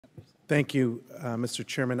Thank you, Mr.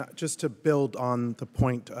 Chairman. Just to build on the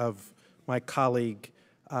point of my colleague,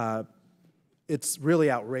 it's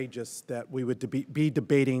really outrageous that we would be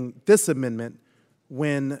debating this amendment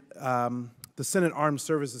when the Senate Armed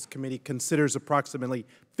Services Committee considers approximately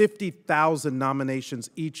 50,000 nominations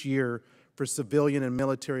each year for civilian and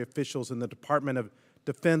military officials in the Department of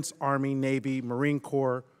Defense, Army, Navy, Marine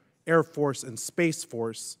Corps, Air Force, and Space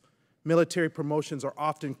Force. Military promotions are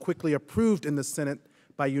often quickly approved in the Senate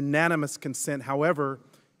by unanimous consent. However,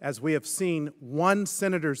 as we have seen, one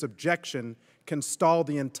senator's objection can stall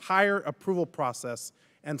the entire approval process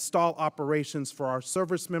and stall operations for our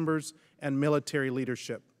service members and military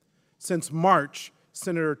leadership. Since March,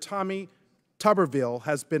 Senator Tommy Tuberville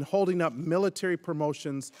has been holding up military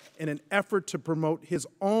promotions in an effort to promote his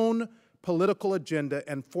own political agenda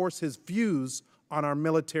and force his views on our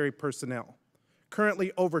military personnel.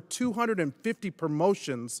 Currently, over 250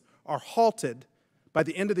 promotions are halted. By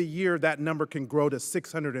the end of the year, that number can grow to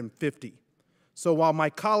 650. So while my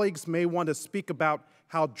colleagues may want to speak about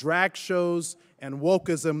how drag shows and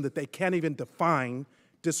wokeism that they can't even define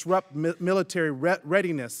disrupt military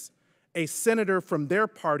readiness, a senator from their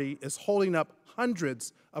party is holding up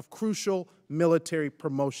hundreds of crucial military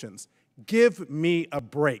promotions. Give me a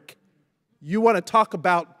break. You want to talk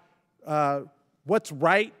about what's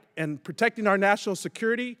right and protecting our national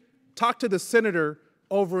security? Talk to the senator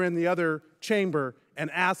over in the other chamber and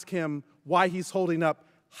ask him why he's holding up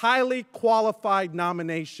highly qualified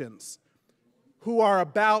nominations who are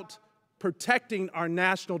about protecting our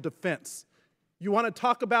national defense. You want to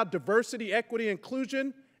talk about diversity, equity,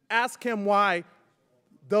 inclusion? Ask him why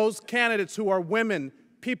those candidates who are women,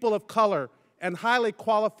 people of color, and highly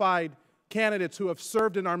qualified candidates who have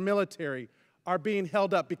served in our military are being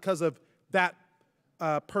held up because of that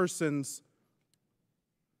person's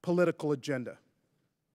political agenda.